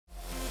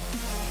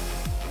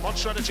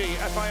Monster Energy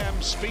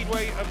FIM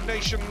Speedway of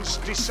Nations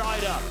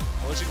decider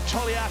was in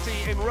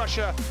Togliatti in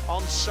Russia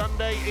on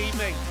Sunday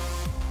evening.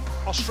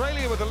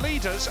 Australia were the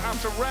leaders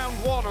after round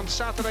one on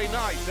Saturday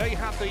night. They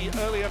had the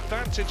early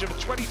advantage of a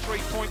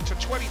 23-point to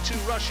 22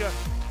 Russia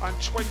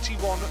and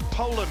 21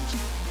 Poland.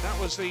 That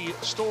was the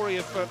story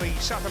of the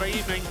Saturday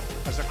evening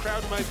as the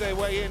crowd made their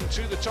way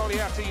into the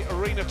Togliatti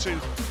arena to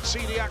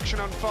see the action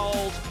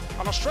unfold.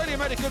 And Australia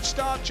made a good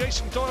start.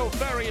 Jason Doyle,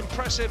 very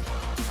impressive,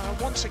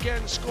 once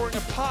again scoring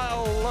a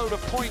pile load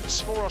of points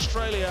for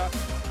Australia.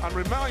 And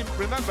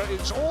remember,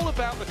 it's all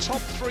about the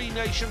top three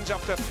nations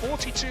after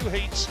 42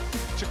 heats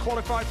to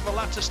qualify for the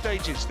latter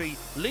stages. The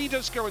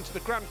leaders go into the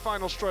grand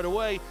final straight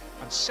away,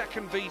 and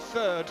second v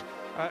third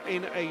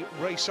in a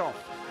race-off.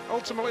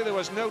 Ultimately, there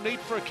was no need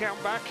for a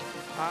countback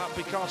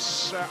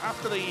because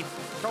after the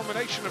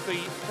culmination of the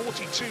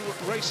 42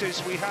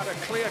 races, we had a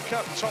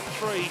clear-cut top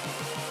three,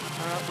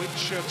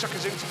 which took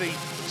us into the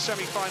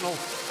semi-final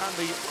and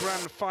the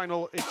grand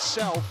final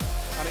itself.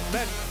 And it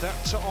meant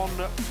that on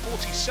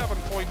 47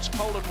 points,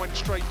 Poland went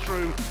straight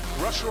through,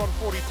 Russia on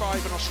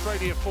 45 and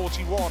Australia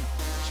 41.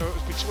 So it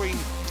was between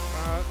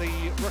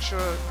the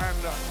Russia and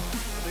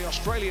the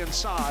Australian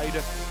side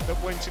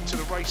that went into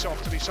the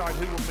race-off to decide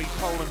who would meet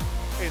Poland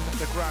in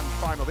the grand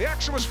final. The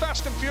action was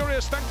fast and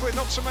furious, thankfully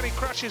not so many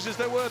crashes as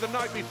there were the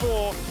night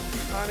before,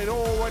 and it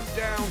all went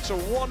down to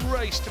one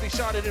race to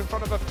decide it in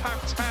front of a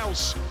packed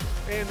house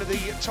in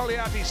the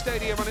Togliatti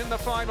Stadium. And in the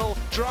final,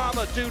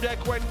 drama,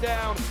 Dudek went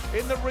down.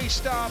 In the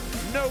restart,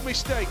 no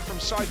mistake from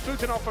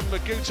Saifutinov and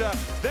Laguta.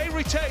 They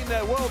retain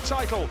their world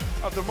title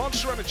of the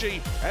Monster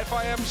Energy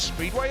FIM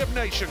Speedway of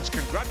Nations.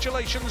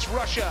 Congratulations,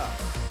 Russia.